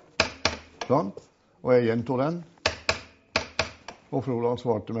 slag, sånn, og jeg gjentok den, og Froland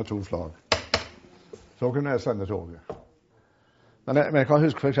svarte med 2 slag. Så kunne jeg sende toget. Men jeg kan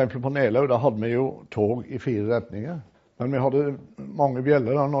huske for eksempel på Nelaug, da hadde vi jo tog i 4 retninger. Men vi hadde mange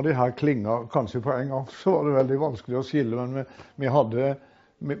bjeller, da når de her klinget kanskje på en gang, så var det veldig vanskelig å skille.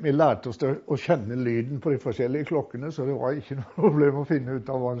 Men vi lærte oss å kjenne lyden på de forskjellige klokkene, så det var ikke noe problem å finne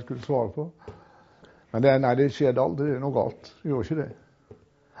ut av hva en skulle svare på. Men det skjedde aldri noe galt. Det gjorde ikke det.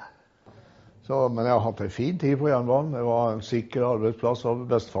 Men jeg har hatt en fin tid på jernbanen. Det var en sikker arbeidsplass. Og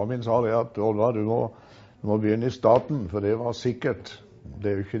bestefar min sa det at Oddvar, du må begynne i staten, for det var sikkert. Det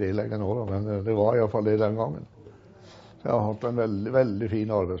er jo ikke det lenger nå, men det var i hvert fall det den gangen. Så jeg har hatt en veldig, veldig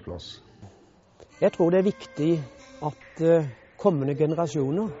fin arbeidsplass. Jeg tror det er viktig at kommende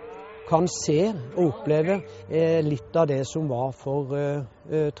generasjoner kan se og oppleve litt av det som var for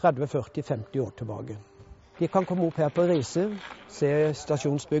 30, 40, 50 år tilbake. De kan komme opp her på reise, se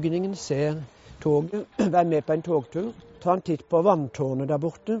stasjonsbygningen, se toget, være med på en togtur. Ta en titt på vanntårnet der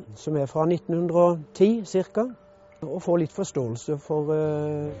borte, som er fra 1910 cirka, og få litt forståelse for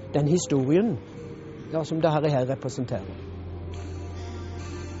den historien som det her representerer.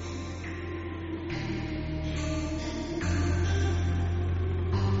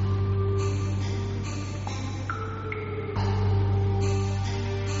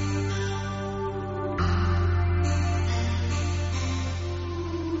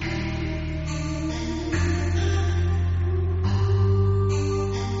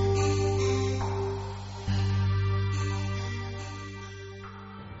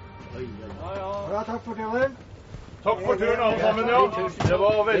 Takk for turen. Takk for turen alle sammen, ja. Det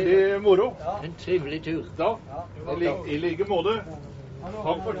var veldig moro. En trivelig tur. Ja, i like måte.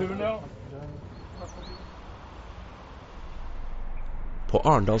 Takk for turen, ja. På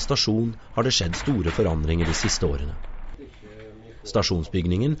Arendal stasjon har det skjedd store forandringer de siste årene.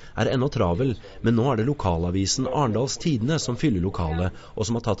 Stasjonsbygningen er ennå travel, men nå er det lokalavisen Arendals Tidende som fyller lokalet, og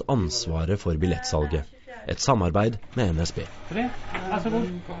som har tatt ansvaret for billettsalget. Et samarbeid med NSB. Vær så god.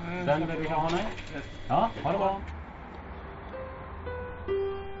 Den vil du ikke ha, nei? Ja, ha det bra.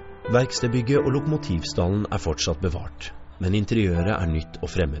 Verkstedbygget og lokomotivstallen er fortsatt bevart, men interiøret er nytt og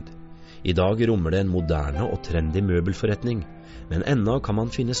fremmed. I dag rommer det en moderne og trendy møbelforretning, men ennå kan man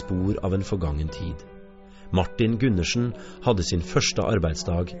finne spor av en forgangen tid. Martin Gundersen hadde sin første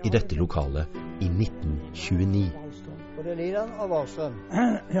arbeidsdag i dette lokalet i 1929. Og det lider han av avstand.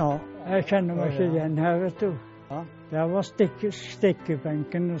 Ja, jeg kjenner meg ikke igjen her, vet du. Ja. Der var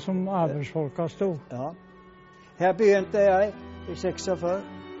stikkebenkene som arbeidsfolka stod. Ja. Her begynte jeg i 46.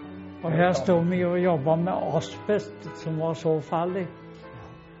 Og her stod vi og jobbet med asbest som var så farlig.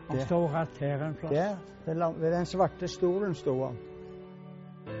 Han stod rett her en plass. Der, ved den svarte stolen stod han.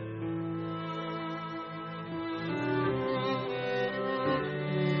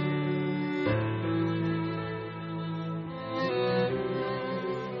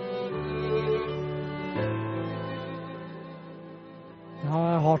 Jeg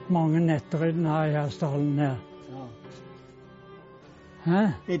har hatt mange netter i denne stallen her. Ja. Hæ?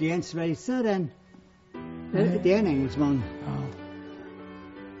 Er det en sveiser, den? Det er en engelskmann. Ja.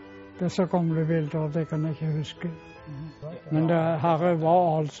 Disse gamle bilder, det kan jeg ikke huske. Men det her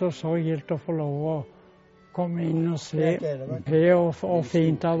var altså så gildt å få lov å komme inn og se hvor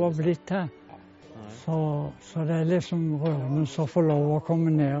fint det var blitt her. Så det er liksom rørende å få lov å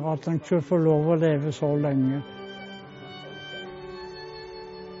komme ned, at han skulle få lov å leve så lenge.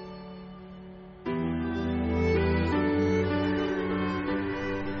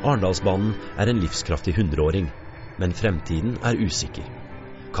 Arendalsbanen er en livskraftig 100-åring, men fremtiden er usikker.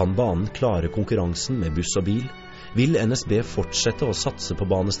 Kan banen klare konkurransen med buss og bil? Vil NSB fortsette å satse på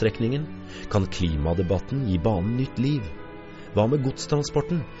banestrekningen? Kan klimadebatten gi banen nytt liv? Hva med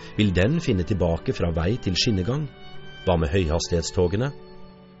godstransporten? Vil den finne tilbake fra vei til skinnegang? Hva med høyhastighetstogene?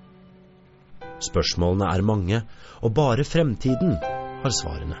 Spørsmålene er mange, og bare fremtiden har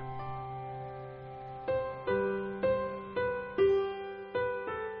svarene.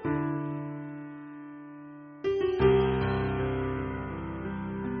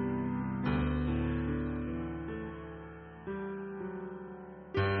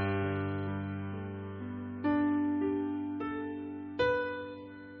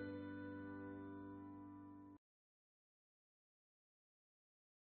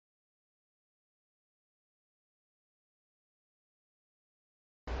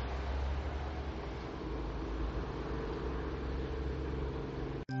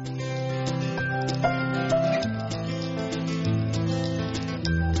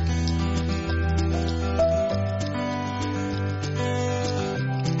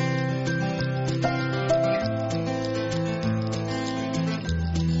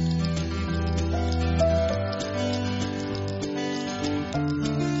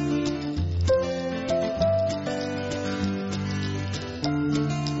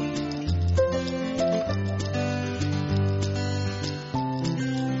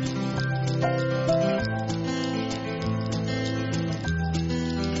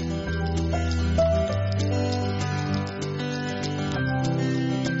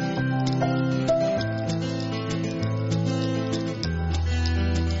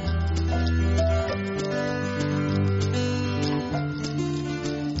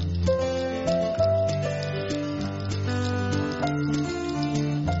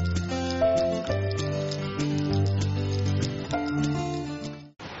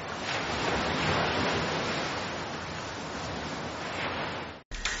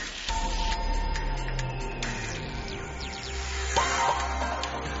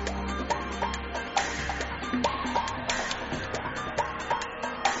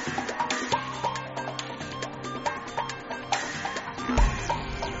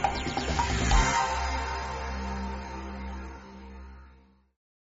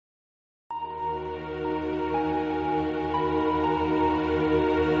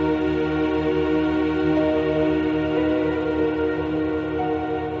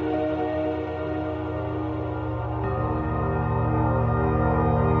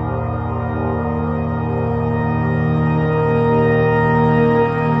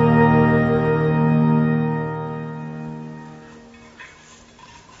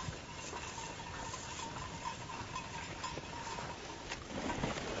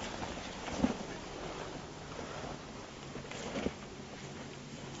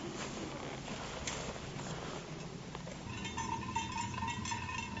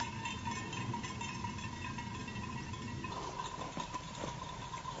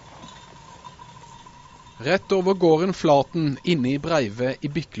 Rett over gården Flaten, inne i Breive i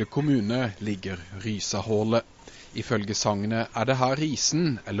Bykle kommune, ligger Rysahålet. Ifølge sagnet det her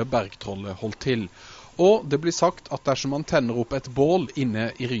risen eller bergtrollet holdt til. Og det blir sagt at dersom man tenner opp et bål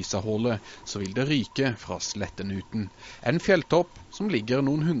inne i Rysahålet, så vil det ryke fra Slettenuten. En fjelltopp som ligger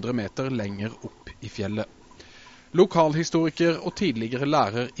noen 100 meter lenger opp i fjellet. Lokalhistoriker og tidligere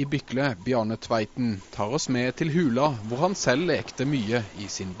lærer i Bykle, Bjarne Tveiten, tar oss med til hula, hvor han selv lekte mye i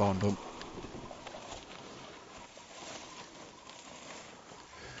sin barndom.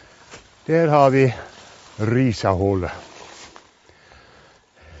 Der har vi Rysahålet.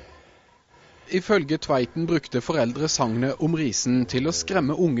 Ifølge Tveiten brukte foreldre sagnet om risen til å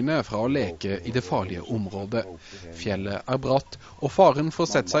skremme ungene fra å leke i det farlige området. Fjellet bratt, og faren for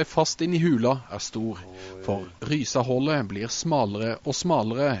å sette seg fast inn i hula stor. For Rysahålet blir smalere og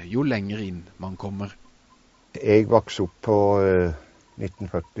smalere jo lenger inn man kommer. Jeg vokste opp på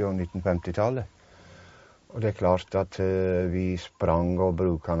 1940- og 1950-tallet. Og det klart at vi sprang og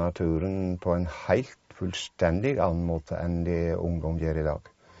bruket naturen på en helt fullstendig annen måte enn det ungdom gjør i dag.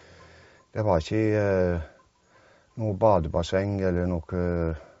 Det var ikke noe badebasseng eller noe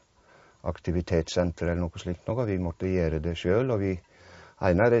aktivitetssenter eller noe slikt noe. Vi måtte gjøre det selv, og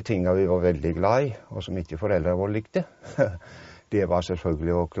en av de tingene vi var veldig glad i, og som ikke foreldre våre likte, det var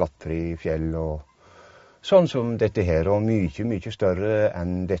selvfølgelig å klatre i fjell og sånn som dette her, og mye større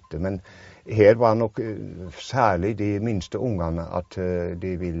enn dette. Men her var nok særlig de minste ungene at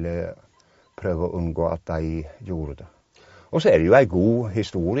de ville prøve å unngå at de gjorde det. Og så det jo en god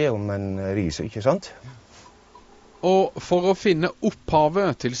historie om en rise, ikke sant? Og for å finne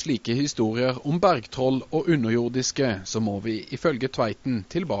opphavet til slike historier om bergtroll og underjordiske, så må vi ifølge Tveiten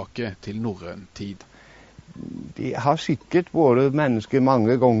tilbake til norrøn tid. De har sikkert vært mennesker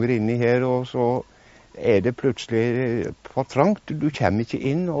mange ganger inni her, og så det plutselig for trangt. Du kommer ikke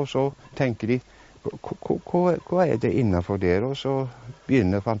inn, og så tenker de, hva det innenfor der? Og så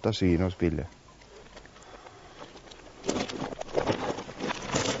begynner fantasien å spille.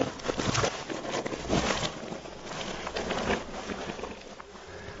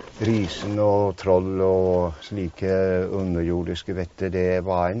 Risen og troll og slike underjordiske vetter, det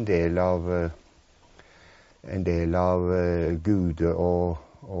var en del av gude- og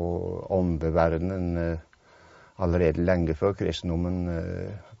åndeverdenen allerede lenge før kristendommen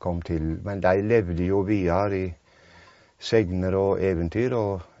kom til. Men de levde jo videre i segner og eventyr,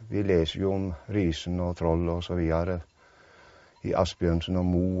 og vi leser jo om risen og troll og så videre i Asbjørnsen og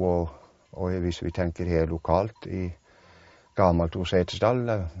Mo, og hvis vi tenker her lokalt i Gammelt Setesdal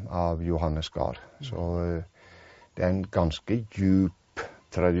av Johannes Gahr. Så det en ganske djup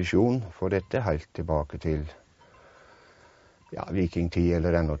tradisjon for dette, helt tilbake til vikingtid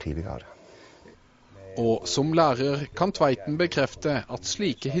eller enda tidligere. Og som lærer kan Tveiten bekrefte at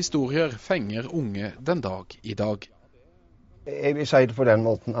slike historier fenger unge den dag i dag. Jeg vil si det på den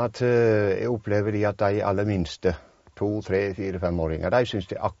måten at jeg opplever at de aller minste 2, 3, 4, 5-åringer, de synes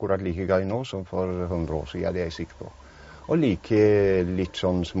det akkurat like gøy nå som for 100 år siden, det jeg sikker på. Og litt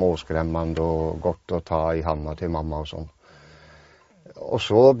sånn småskremmende og godt å ta i handa til mamma og sånn. Og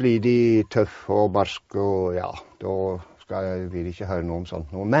så blir de tøffe og barske, og da vil de ikke høre noe om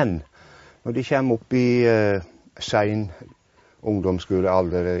sånt noe. Men når de kommer opp i sen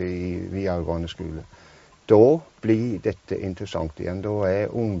ungdomsskolealder i videregående skole, da blir dette interessant igjen. Da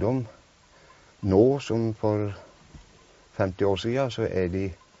ungdom nå som for 50 år siden, så de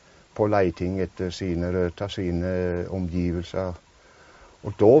på leiting etter sine røtter, sine omgivelser.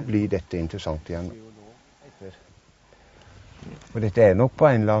 Og da blir dette interessant igjen. Og dette nok på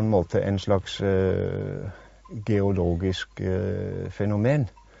en eller annen måte en slags geologisk fenomen.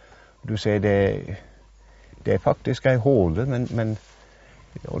 Du ser det faktisk en håle,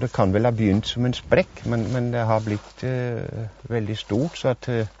 og det kan vel ha begynt som en sprekk, men det har blitt veldig stort, så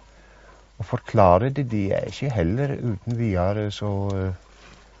at å forklare det, de ikke heller uten videre så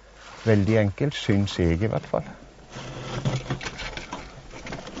veldig enkelt, synes jeg i hvert fall.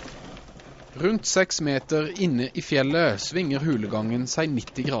 Rundt 6 meter inne i fjellet svinger hulegangen seg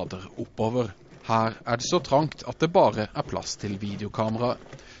 90 grader oppover. Her det så trangt at det bare plass til videokamera.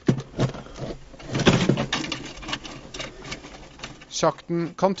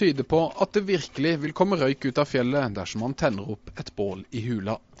 Sjakten kan tyde på at det virkelig vil komme røyk ut av fjellet dersom man tenner opp et bål i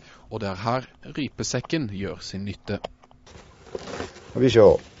hula. Og det her rypesekken gjør sin nytte. Skal vi se.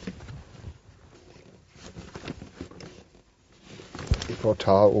 Vi får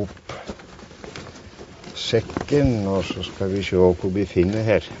ta opp sekken, og så skal vi se hva vi finner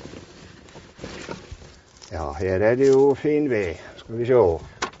her. Ja, her det jo fin ved. Skal vi se.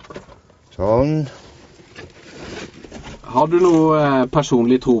 Sånn. Har du noe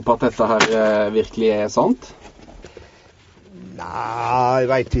personlig tro på at dette her virkelig sant? Nei, jeg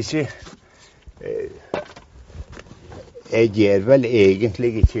vet ikke. Jeg gjør vel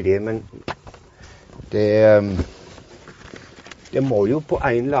egentlig ikke det, men det må jo på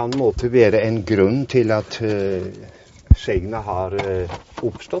en eller annen måte være en grunn til at segna har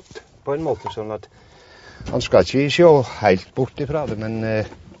oppstått på en måte, sånn at han skal ikke se helt bort ifra det, men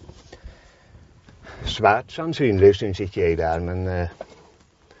svært sannsynlig synes ikke jeg det er, men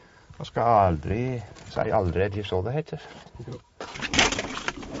man skal aldri si aldri det så det heter.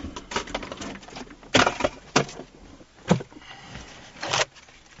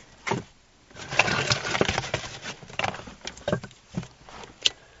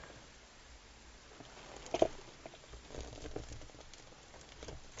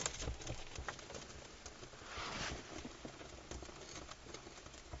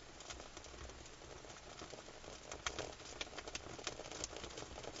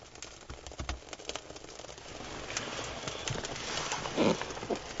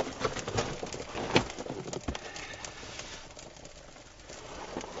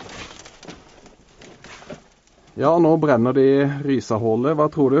 Ja, nå brenner det i Rysahålet. Hva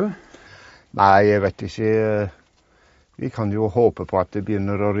tror du? Nei, jeg vet ikke. Vi kan jo håpe på at det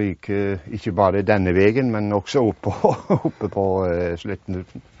begynner å ryke ikke bare denne veien, men også oppe på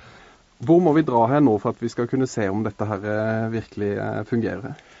Slettenuten. Hvor må vi dra her nå for at vi skal kunne se om dette her virkelig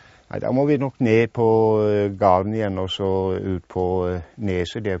fungerer? Nei, da må vi nok ned på garden igjen og så ut på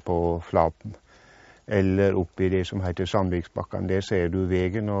neset der på Flaten. Eller opp i det som heter Sandviksbakken. Der ser du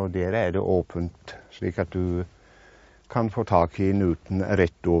veien, og der er det åpent, slik at du kan få tak i nuten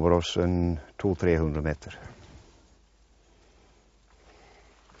rett over oss en 200-300 meter.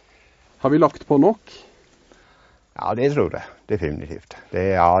 Har vi lagt på nok? Ja, det tror jeg. Definitivt.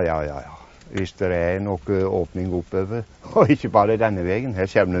 Ja. Hvis det er noe åpning oppover, og ikke bare denne veien, her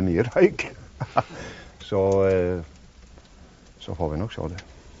kommer det mye røyk, så får vi nok se det.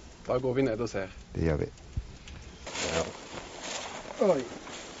 Da går vi ned og ser. Det gjør vi. Ja. Oi.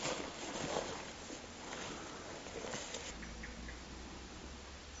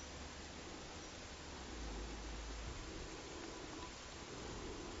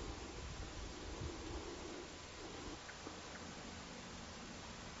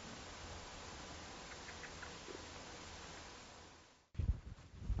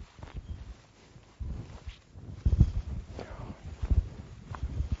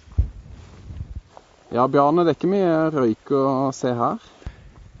 Ja, Bjarne, det er ikke mye røyk å se her.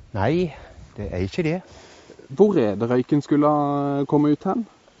 Nei, det er ikke det. Hvor er det røyken skulle komme ut hen?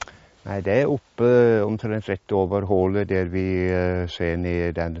 Nei, det er oppe omtrent rett over hålet der vi ser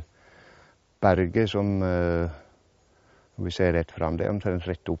ned den berget som vi ser rett fram. Det er omtrent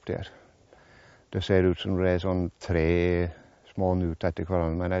rett opp der. Det ser ut som det er sånn 3 små nut etter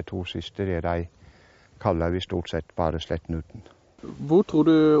hverandre, men de 2 siste der, de kaller vi stort sett bare Slettenuten. Hvor tror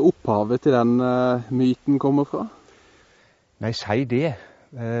du opphavet til den myten kommer fra? Nei, si det.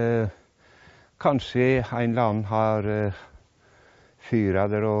 Kanskje en eller annen har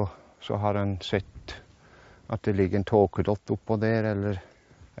fyret der, og så har han sett at det ligger en tåkedott oppå der, eller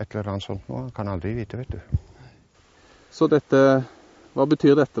et eller annet sånt noe. Han kan aldri vite, vet du. Så hva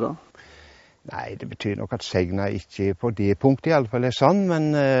betyr dette da? Nei, det betyr nok at segna ikke på det punktet i alle fall er sann,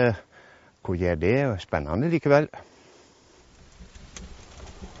 men hva gjør det? Spennende likevel.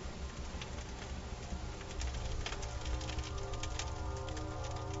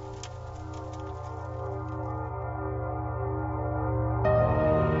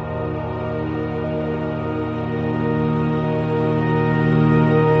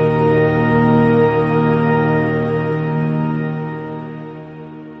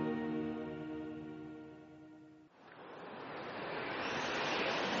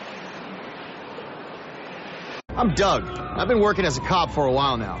 I'm Doug. I've been working as a cop for a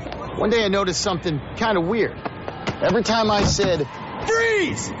while now. One day I noticed something kind of weird. Every time I said,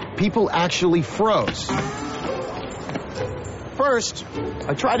 freeze, people actually froze. First,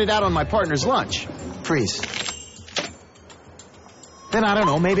 I tried it out on my partner's lunch. Freeze. Then, I don't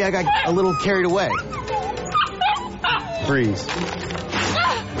know, maybe I got a little carried away. Freeze.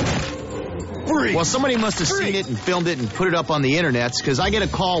 Well, somebody must have seen it and filmed it and put it up on the internet, because I get a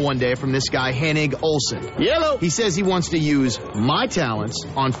call one day from this guy, Hennig Olsen. Yellow! He says he wants to use my talents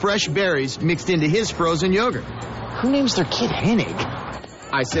on fresh berries mixed into his frozen yogurt. Who names their kid Hennig?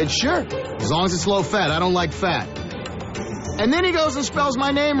 I said, sure, as long as it's low fat. I don't like fat. And then he goes and spells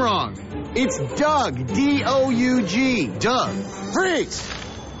my name wrong. It's Doug, D-O-U-G, Doug. Freeze!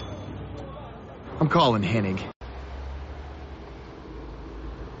 I'm calling Hennig.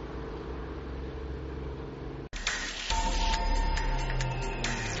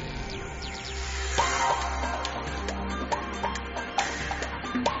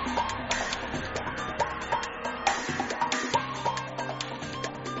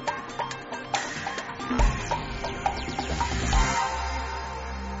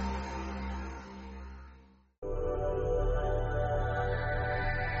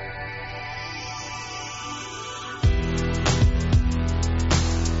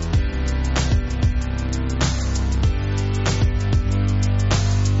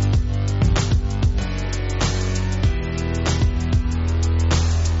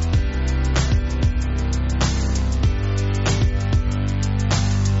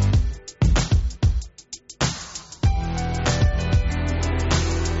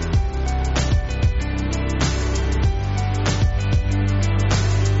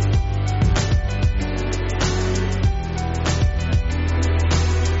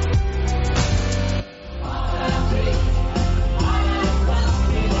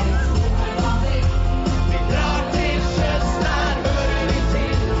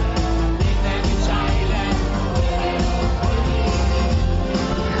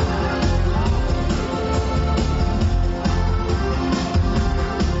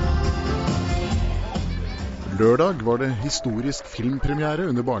 lørdag var det historisk filmpremiere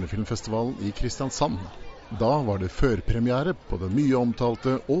under Barnefilmfestivalen i Kristiansand. Da var det førpremiere på den mye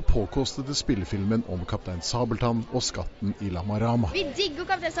omtalte og påkostede spillefilmen om Kaptein Sabeltann og skatten i Lamarama. Vi digger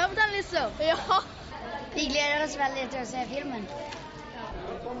Kaptein Sabeltann, liksom. Ja. Vi gleder oss veldig til å se filmen.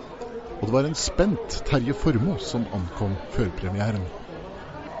 Og det var en spent Terje Formoe som ankom førpremieren.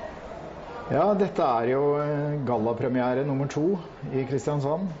 Ja, dette jo gallapremiere nummer 2 i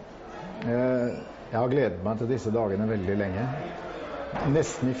Kristiansand. Jeg har gledet meg til disse dagene veldig lenge.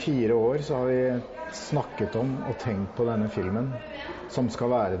 Nesten i 4 år så har vi snakket om og tenkt på denne filmen, som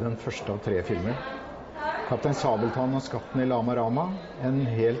skal være den første av 3 filmer. Kaptein Sabeltann og skatten i Lamarama, en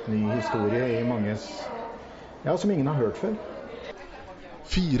helt ny historie i manges, som ingen har hørt før.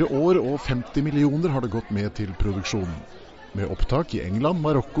 4 år og 50 millioner har det gått med til produksjonen, med opptak i England,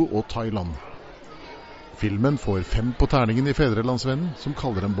 Marokko og Thailand. Filmen får 5 på terningen i Fedrelandsvennen, som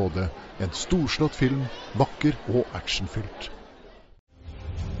kaller den både en storslått film, vakker og actionfylt.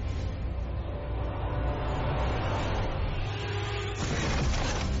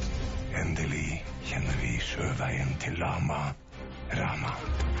 Endelig kjenner vi sjøveien til Lamarama.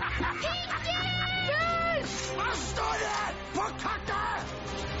 Hva står det på kartet?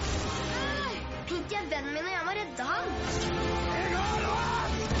 Pinky vennen min, og jeg må redde ham.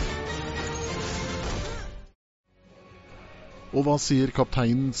 Og hva sier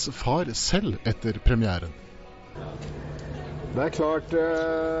kapteinens far selv etter premieren? Det klart,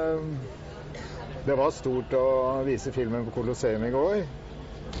 det var stort å vise filmen på Colosseum i går.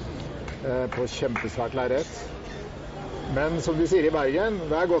 På kjempesvært lerret. Men som de sier i Bergen,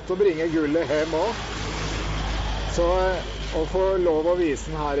 det godt å bringe gullet hjem også. Så å få lov å vise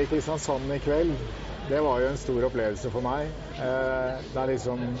den her i Kristiansand i kveld, det var jo en stor opplevelse for meg. Det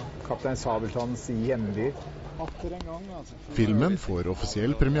liksom Kaptein Sabeltanns hjemby. Filmen får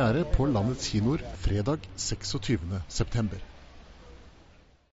offisiell premiere på landets kinoer fredag 26. september.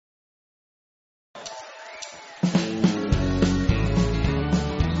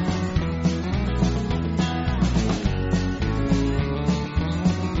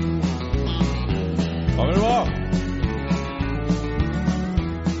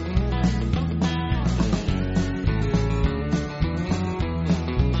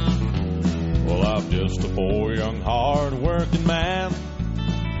 Just a poor young hard-working man,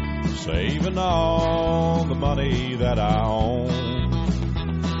 saving all the money that I own,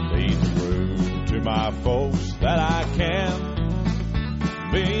 need to prove to my folks that I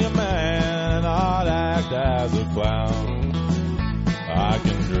can be a man, not act as a clown. I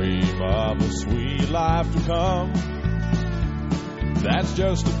can dream of a sweet life to come. That's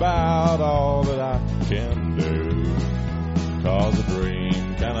just about all that I can do, 'cause a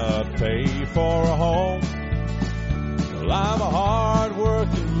dream cannot pay for a home. Well, I'm a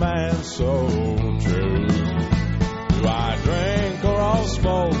hard-working man, so true. Do I drink or all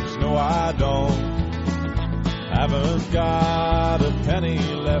smokes? No, I don't. Haven't got a penny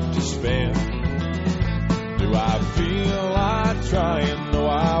left to spend. Do I feel like trying? No,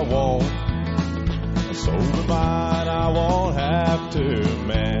 I won't. A soul of mine I won't have to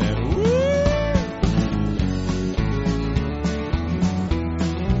mend. Woo!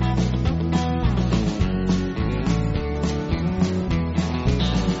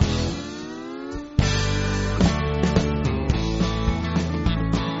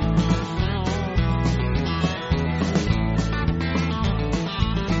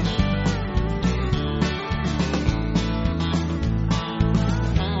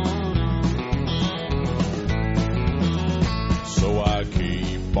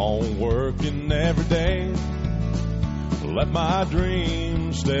 On working every day, let my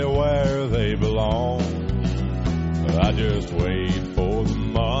dreams stay where they belong. I just wait for the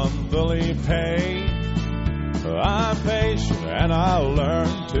monthly pay. I'm patient and I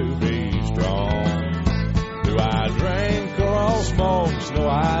learn to be strong. Do I drink or all smokes? No,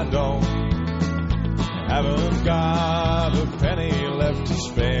 I don't. Haven't got a penny left to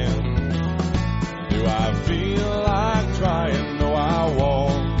spend. Do I feel like trying? No, I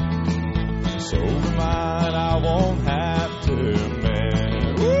won't. So mine I won't have to mend.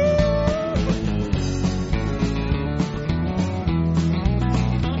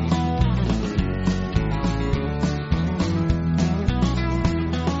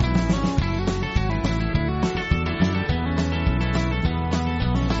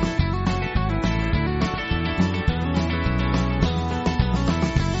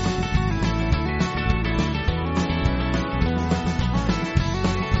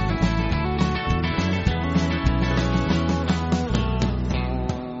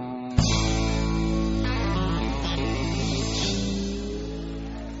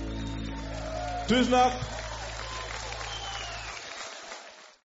 Tusen takk.